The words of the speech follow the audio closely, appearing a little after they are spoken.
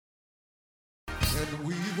and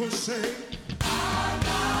we will say,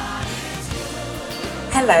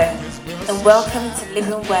 Hello, and welcome to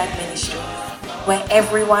Living Word Ministry, where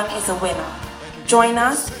everyone is a winner. Join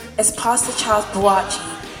us as Pastor Charles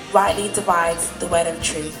Buachi rightly divides the word of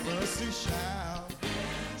truth.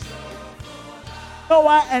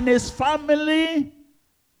 Noah and his family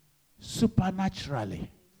supernaturally.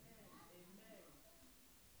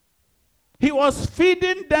 He was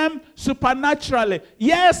feeding them supernaturally.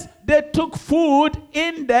 Yes, they took food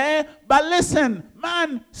in there, but listen,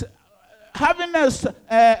 man, having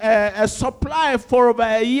a supply for over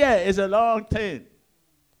a year is a long thing.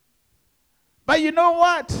 But you know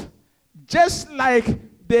what? Just like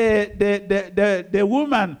the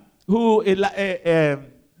woman who his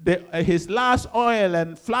last oil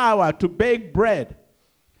and flour to bake bread.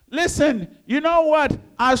 Listen, you know what?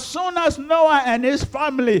 As soon as Noah and his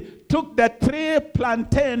family took the 3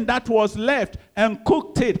 plantain that was left and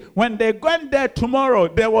cooked it, when they went there tomorrow,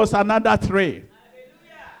 there was another 3. Hallelujah.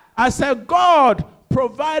 I said, God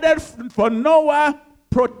provided for Noah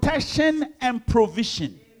protection and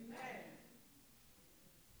provision.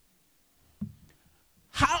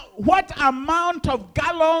 What amount of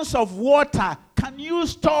gallons of water can you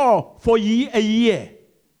store for a year?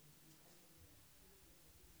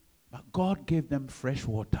 But God gave them fresh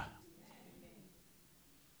water.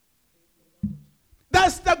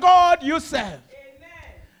 That's the God you serve. Amen.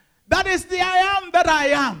 That is the I am that I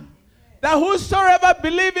am. Amen. That whosoever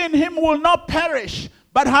believe in him will not perish,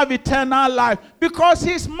 but have eternal life. Because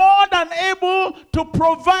he's more than able to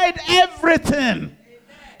provide everything. Amen.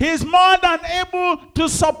 He's more than able to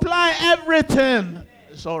supply everything. Amen.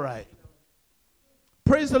 It's all right.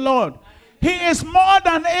 Praise the Lord. He is more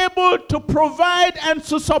than able to provide and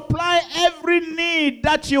to supply every need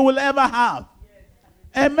that you will ever have.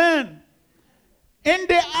 Amen. In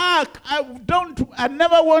the ark, I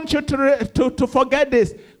never want you to forget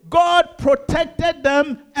this. God protected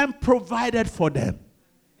them and provided for them.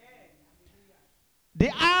 The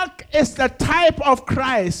ark is the type of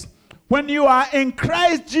Christ. When you are in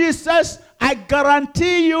Christ Jesus, I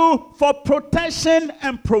guarantee you for protection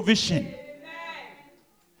and provision.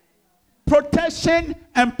 Protection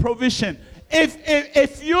and provision.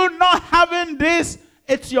 If you're not having this,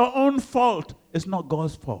 it's your own fault. It's not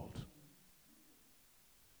God's fault.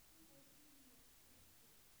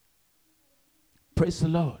 Praise the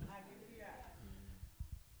Lord.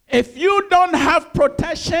 If you don't have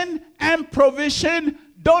protection and provision,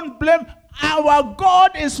 don't blame. Our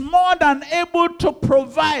God is more than able to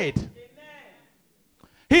provide.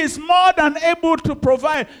 He's more than able to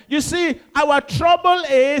provide. You see, our trouble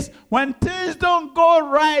is when things don't go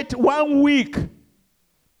right 1 week,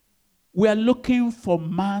 we are looking for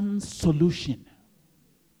man's solution.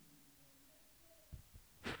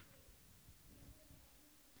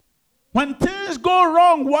 When things go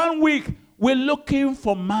wrong 1 week, we're looking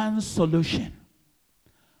for man's solution.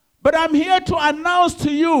 But I'm here to announce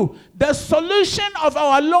to you the solution of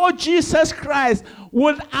our Lord Jesus Christ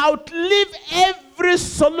will outlive every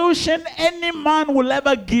solution any man will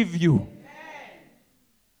ever give you. Amen.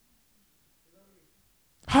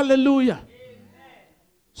 Hallelujah. Amen.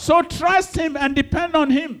 So trust him and depend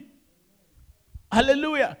on him.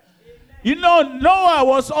 Hallelujah. Amen. You know, Noah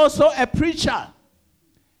was also a preacher.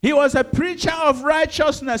 He was a preacher of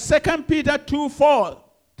righteousness. 2 Peter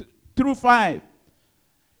 2:4-5.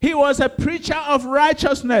 He was a preacher of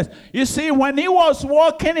righteousness. You see, when he was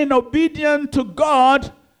walking in obedience to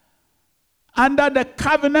God under the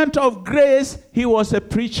covenant of grace, he was a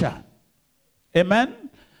preacher. Amen?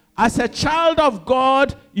 As a child of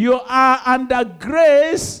God, you are under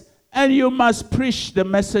grace and you must preach the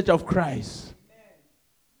message of Christ.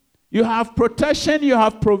 You have protection, you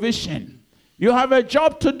have provision. You have a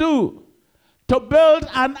job to do, to build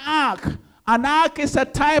an ark. An ark is a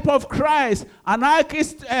type of Christ. An ark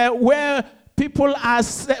is where people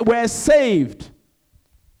were saved.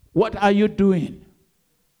 What are you doing?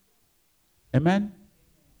 Amen?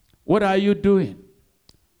 What are you doing?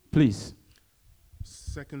 Please.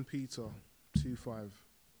 2 Peter 2:5.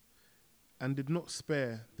 And did not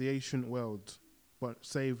spare the ancient world, but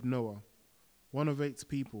saved Noah, one of 8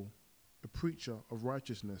 people, a preacher of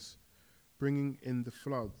righteousness, bringing in the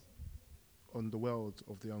flood on the world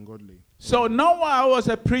of the ungodly. So Noah was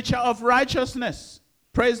a preacher of righteousness.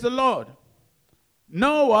 Praise the Lord.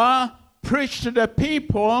 Noah preached to the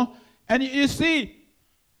people. And you see,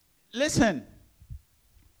 listen,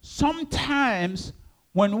 sometimes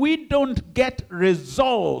when we don't get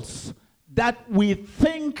results that we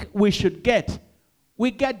think we should get,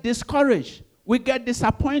 we get discouraged. We get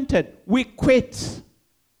disappointed. We quit.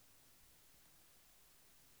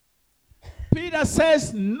 Peter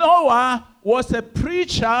says Noah was a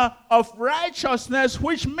preacher of righteousness,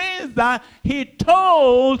 which means that he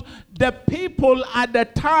told the people at the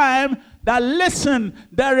time that, listen,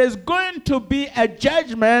 there is going to be a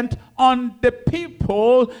judgment on the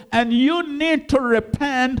people and you need to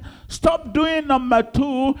repent. Stop doing number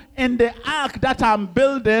 2 in the ark that I'm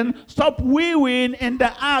building. Stop wee-weeing in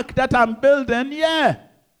the ark that I'm building. Yeah.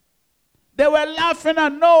 They were laughing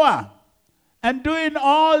at Noah and doing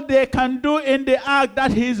all they can do in the ark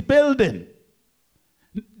that he's building.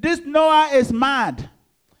 This Noah is mad.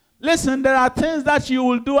 Listen, there are things that you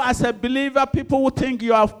will do as a believer. People will think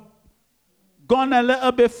you have gone a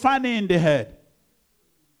little bit funny in the head.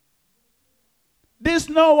 This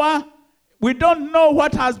Noah, we don't know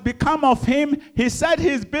what has become of him. He said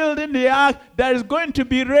he's building the ark. There is going to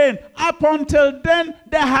be rain. Up until then,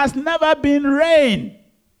 there has never been rain.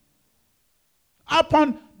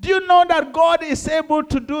 Do you know that God is able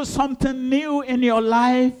to do something new in your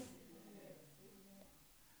life?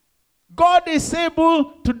 God is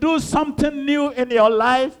able to do something new in your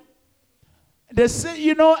life. They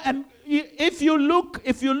say, and if you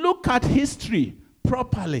look at history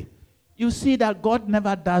properly, you see that God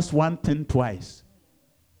never does one thing twice.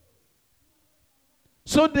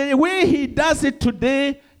 So the way he does it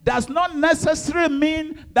today does not necessarily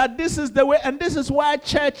mean that this is the way, and this is why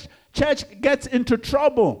church gets into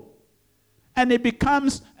trouble. And it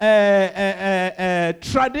becomes a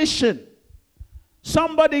tradition.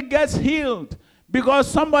 Somebody gets healed because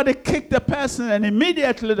somebody kicked the person and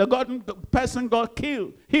immediately the person got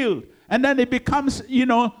healed. And then it becomes,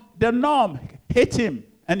 the norm. Hit him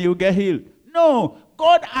and you get healed. No,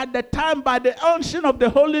 God at the time, by the unction of the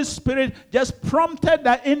Holy Spirit, just prompted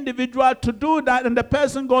that individual to do that, and the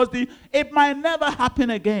person goes, it might never happen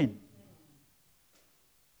again.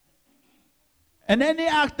 And any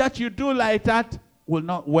act that you do like that will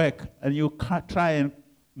not work, and you can't try and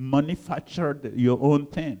manufacture your own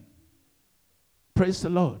thing. Praise the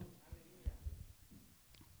Lord.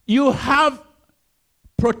 You have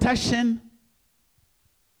protection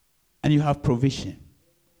and you have provision.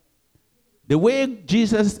 The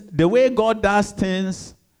way God does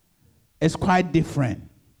things is quite different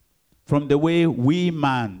from the way we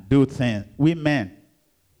men do things.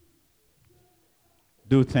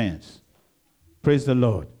 Praise the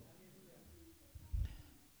Lord.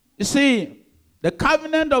 You see, the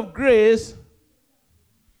covenant of grace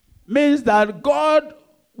means that God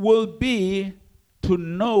will be to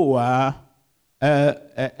Noah a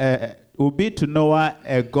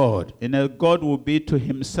God. And God will be to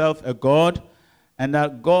himself a God, and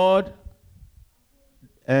that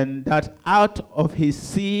out of his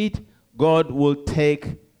seed, God will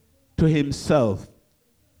take to himself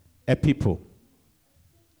a people.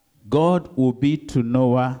 God will be to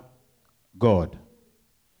Noah God.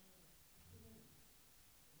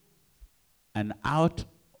 And out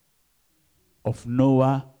of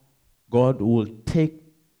Noah, God will take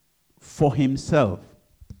for himself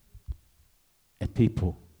a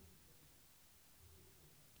people.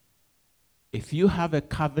 If you have a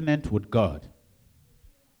covenant with God,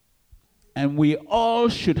 and we all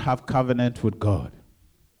should have covenant with God.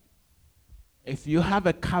 If you have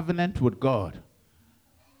a covenant with God,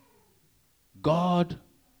 God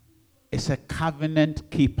is a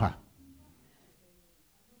covenant keeper.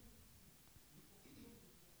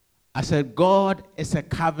 I said, God is a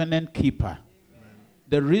covenant keeper. Amen.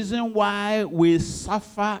 The reason why we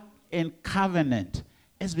suffer in covenant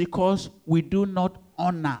is because we do not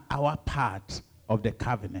honor our part of the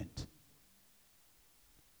covenant.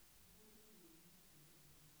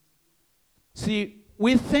 See,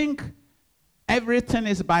 we think everything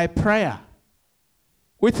is by prayer.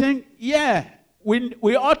 We think,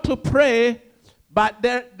 we ought to pray, but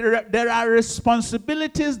there are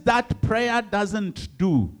responsibilities that prayer doesn't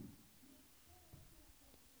do.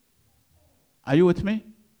 Are you with me?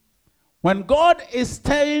 When God is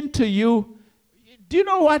saying to you, do you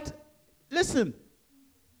know what? Listen,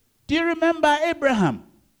 do you remember Abraham?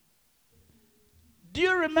 Do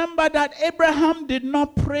you remember that Abraham did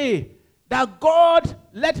not pray that God,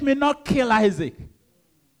 let me not kill Isaac?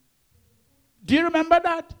 Do you remember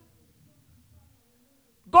that?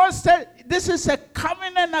 God said, this is a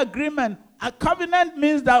covenant agreement. A covenant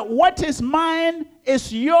means that what is mine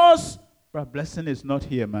is yours. But blessing is not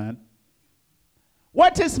here, man.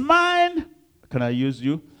 What is mine, can I use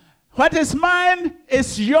you? What is mine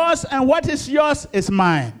is yours, and what is yours is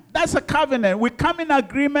mine. That's a covenant. We come in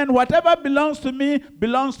agreement. Whatever belongs to me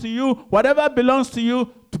belongs to you. Whatever belongs to you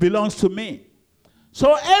belongs to me.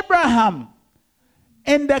 So Abraham,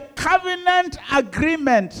 in the covenant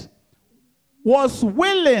agreement, was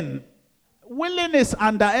willing willing is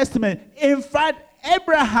underestimated. In fact,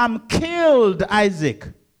 Abraham killed Isaac,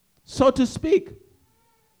 so to speak.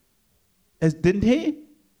 Didn't he?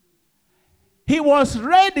 He was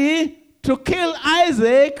ready to kill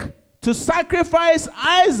Isaac, to sacrifice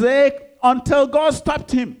Isaac until God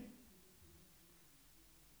stopped him.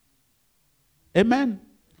 Amen.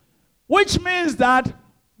 Which means that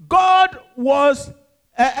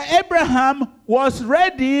Abraham was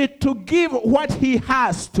ready to give what he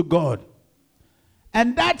has to God.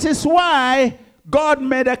 And that is why God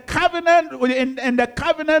made a covenant. In the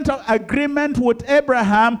covenant of agreement with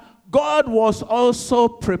Abraham, God was also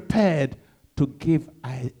prepared to give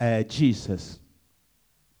Jesus.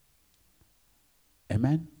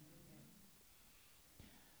 Amen.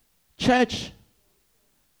 Church,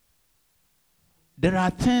 there are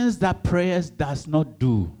things that prayers does not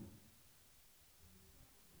do.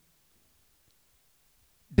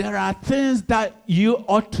 There are things that you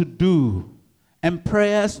ought to do, and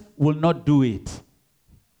prayers will not do it.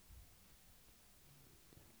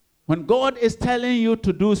 When God is telling you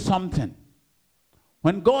to do something,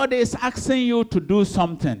 when God is asking you to do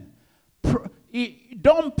something,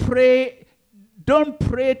 don't pray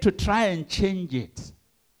to try and change it.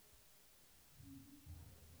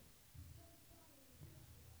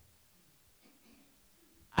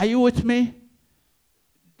 Are you with me?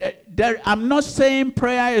 I'm not saying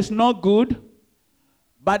prayer is not good,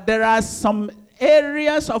 but there are some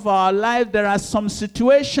areas of our life, there are some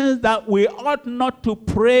situations that we ought not to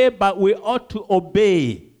pray, but we ought to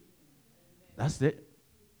obey. That's it.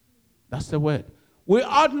 That's the word. We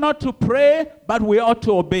ought not to pray, but we ought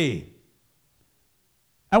to obey.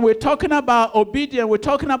 And we're talking about obedience. We're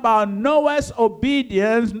talking about Noah's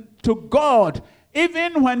obedience to God,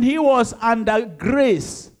 even when he was under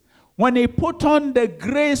grace. When he put on the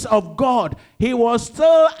grace of God, he was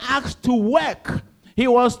still asked to work. He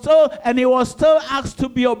was still asked to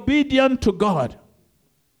be obedient to God.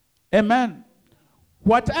 Amen.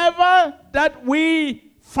 Whatever that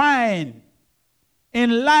we find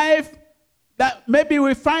in life that maybe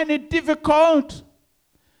we find it difficult.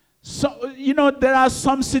 So, there are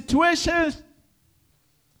some situations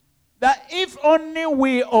that if only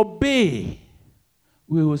we obey,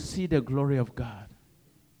 we will see the glory of God.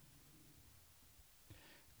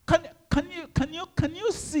 Can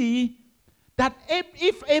you see that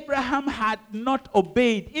if Abraham had not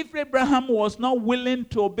obeyed, if Abraham was not willing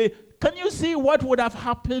to obey, can you see what would have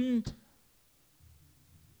happened?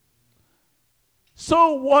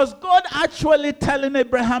 So was God actually telling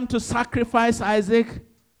Abraham to sacrifice Isaac?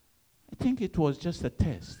 I think it was just a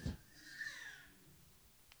test.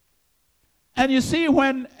 And you see,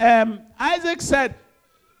 when Isaac said,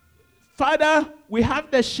 Father, we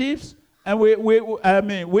have the sheep, and we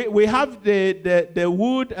have the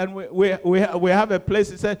wood, and we have a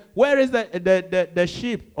place. He said, where is the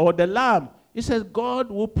sheep or the lamb? He says,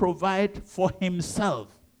 God will provide for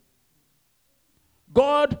himself.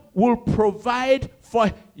 God will provide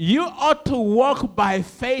for you. Ought to walk by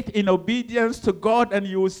faith in obedience to God, and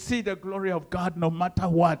you will see the glory of God no matter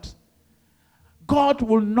what. God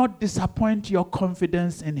will not disappoint your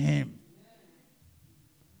confidence in him.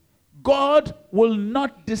 God will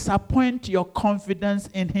not disappoint your confidence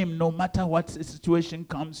in him no matter what situation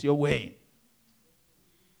comes your way.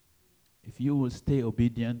 If you will stay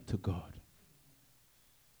obedient to God,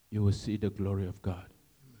 you will see the glory of God.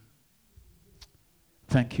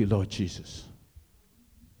 Thank you, Lord Jesus.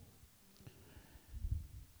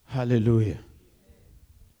 Hallelujah.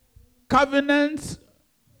 Covenants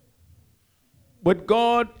with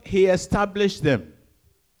God, he established them.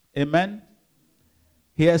 Amen.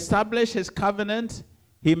 He established his covenant.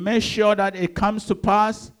 He makes sure that it comes to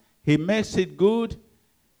pass. He makes it good.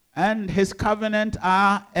 And his covenant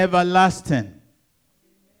are everlasting.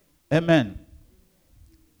 Amen.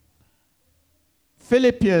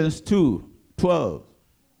 Philippians 2:12.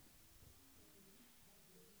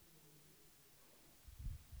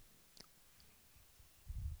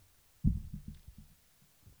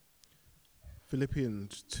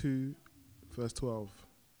 Philippians 2, verse 12.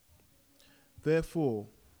 Therefore,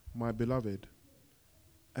 my beloved,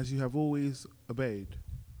 as you have always obeyed,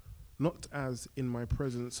 not as in my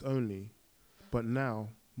presence only, but now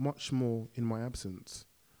much more in my absence,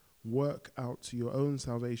 work out your own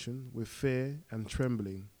salvation with fear and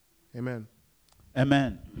trembling. Amen.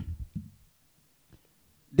 Amen.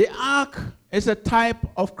 The ark is a type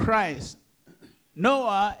of Christ.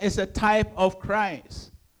 Noah is a type of Christ.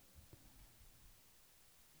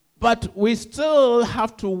 But we still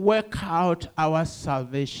have to work out our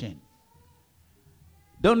salvation.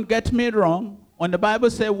 Don't get me wrong. When the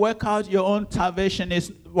Bible says work out your own salvation,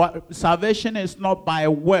 salvation is not by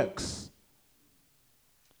works.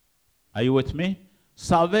 Are you with me?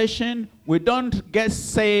 Salvation, we don't get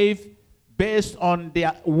saved based on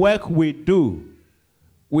the work we do.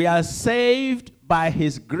 We are saved by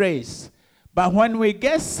his grace. But when we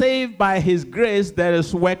get saved by his grace, there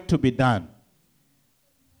is work to be done.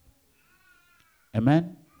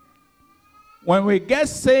 Amen? When we get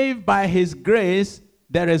saved by his grace,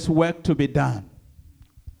 there is work to be done.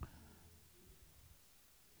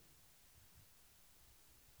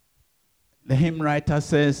 The hymn writer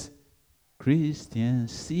says,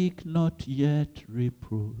 Christians, seek not yet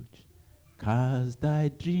reproach. Cast thy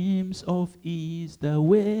dreams of ease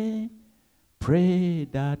away. Pray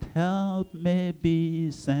that help may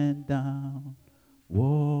be sent down.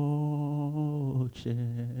 Watch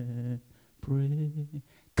and pray.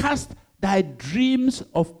 Cast thy dreams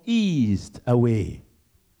of ease away.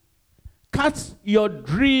 Cast your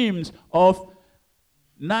dreams of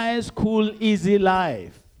nice, cool, easy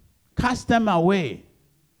life. Cast them away.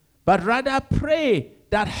 But rather pray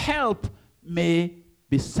that help may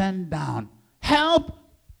be sent down. Help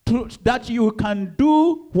that you can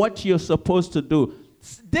do what you're supposed to do.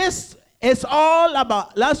 This is all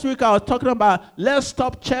about, last week I was talking about, let's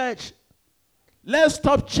stop church. Let's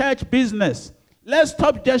stop church business. Let's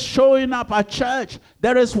stop just showing up at church.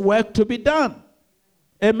 There is work to be done.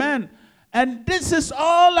 Amen. And this is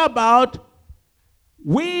all about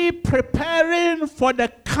we preparing for the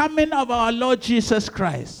coming of our Lord Jesus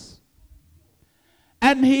Christ.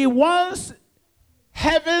 And he wants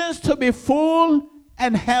heavens to be full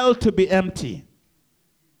and hell to be empty.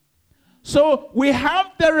 So we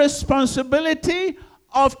have the responsibility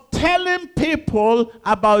of telling people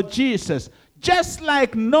about Jesus. Just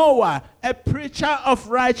like Noah, a preacher of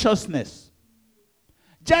righteousness.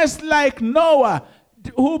 Just like Noah,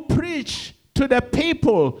 who preached to the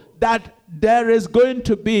people that there is going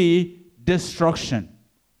to be destruction.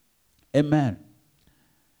 Amen.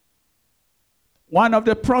 One of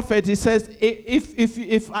the prophets, he says,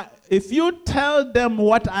 if you tell them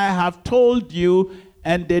what I have told you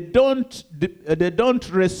and they don't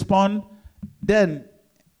respond, then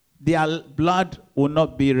their blood will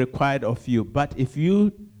not be required of you. But if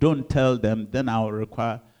you don't tell them, then I will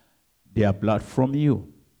require their blood from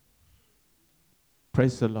you.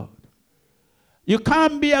 Praise the Lord. You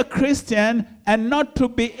can't be a Christian and not to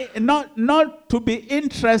be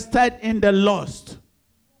interested in the lost.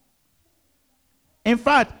 In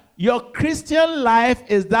fact, your Christian life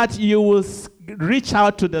is that you will reach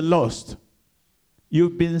out to the lost.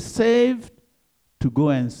 You've been saved to go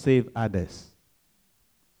and save others.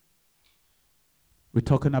 We're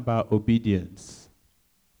talking about obedience.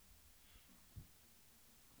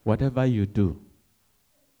 Whatever you do,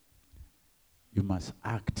 you must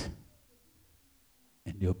act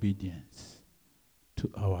in the obedience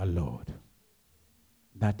to our Lord.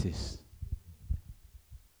 That is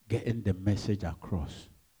getting the message across,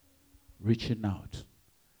 reaching out.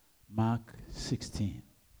 Mark 16,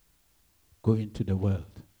 go into the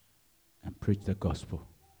world and preach the gospel,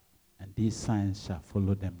 and these signs shall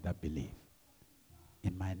follow them that believe.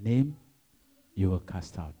 In my name, you will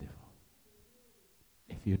cast out devil.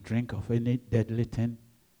 If you drink of any deadly thing,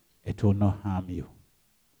 it will not harm you.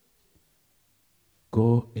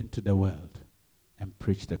 Go into the world and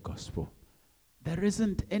preach the gospel. There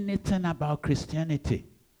isn't anything about Christianity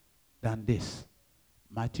than this.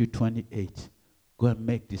 Matthew 28. Go and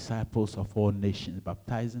make disciples of all nations,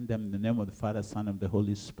 baptizing them in the name of the Father, Son, and the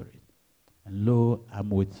Holy Spirit. And lo, I'm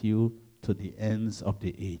with you to the ends of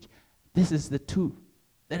the age. This is the truth.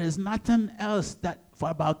 There is nothing else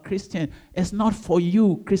about Christian. It's not for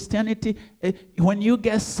you. Christianity, when you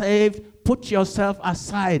get saved, put yourself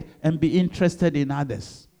aside and be interested in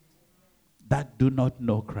others that do not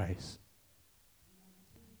know Christ.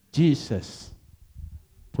 Jesus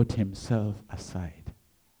put himself aside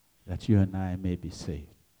that you and I may be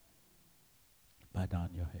saved. Bow down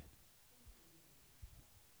your head.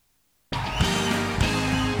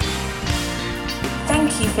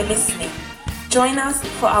 Thank you for listening. Join us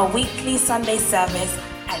for our weekly Sunday service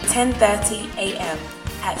at 10:30 a.m.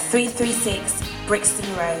 at 336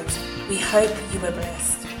 Brixton Road. We hope you were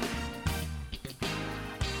blessed.